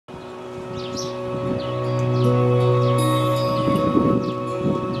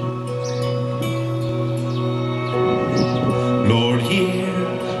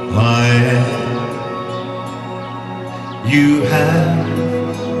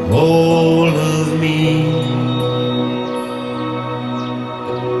all of me.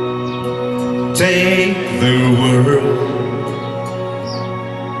 Take the world,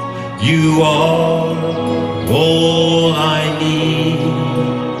 you are all I need.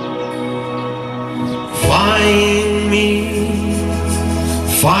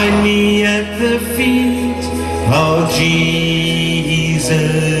 Find me at the feet of Jesus.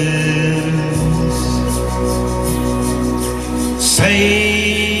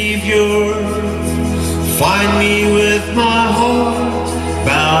 Savior, find me with my heart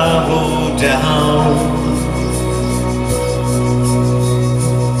bowed down.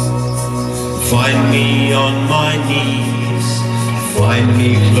 Find me on my knees, find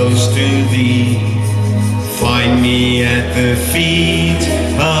me close to thee. Find me at the feet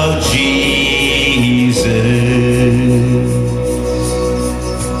of Jesus.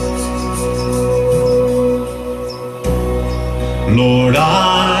 Lord,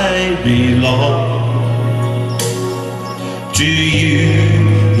 I belong to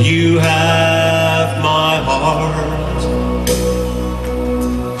you. You have my heart,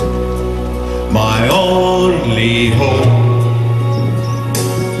 my only hope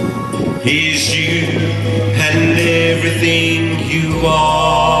is you and everything you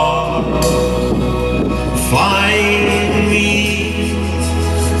are. Find me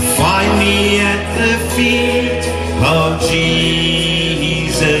at the feet of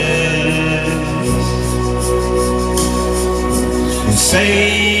Jesus.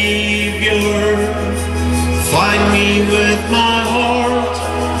 Savior, find me with my heart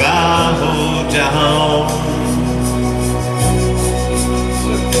bowed down.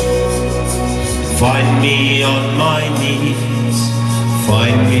 Find me on my knees,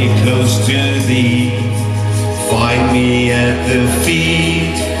 find me close to thee. Find me at the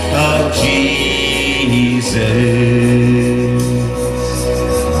feet of Jesus.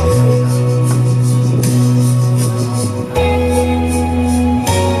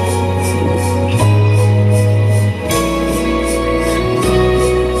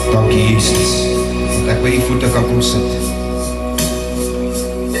 Dankie Jesus, dat ek by die voete kan kom sit.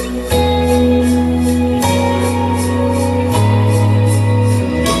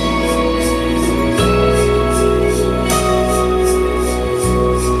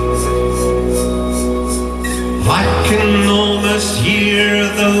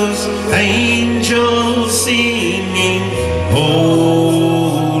 Angels singing,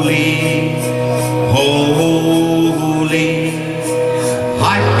 holy, holy.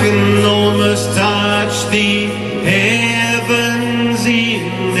 I can almost touch the heavens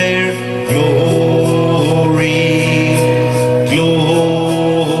in their glory,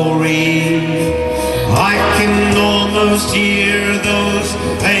 glory. I can almost hear those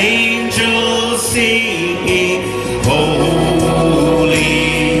angels singing, holy,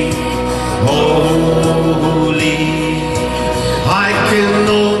 holy. I can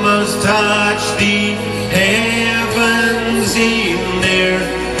almost touch the heavens in their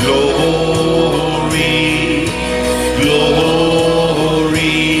glory,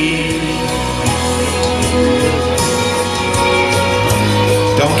 glory.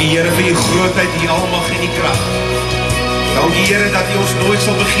 Dankie Here vir die grootheid, die almag en die krag. Dankie Here dat U ons nooit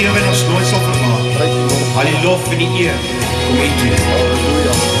sal begewe en ons nooit sal verlaat. Al die lof en die eer kom U toe.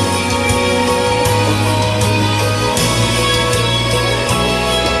 Halleluja.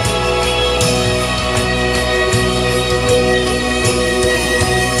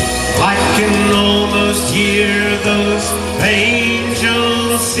 I can almost hear those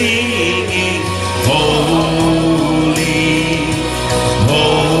angels singing, holy,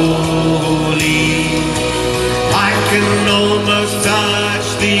 holy. I can almost touch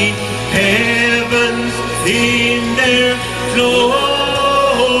the heavens in their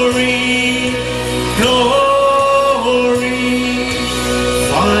glory, glory.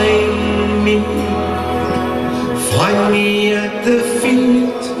 Find me at the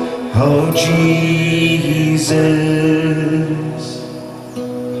feet of Jesus.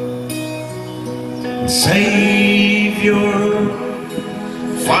 Savior,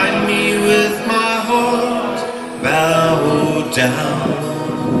 find me with my heart bowed down.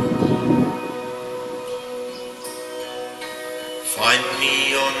 Find me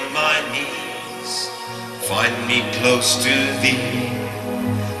on my knees, find me close to thee.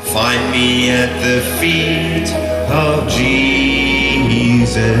 Find me at the feet of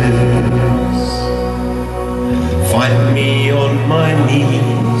Jesus. Find me on my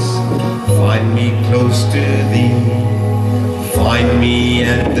knees, find me close to thee. Find me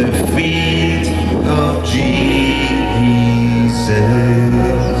at the feet of Jesus.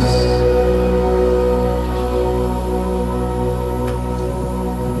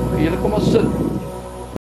 kom ons sit.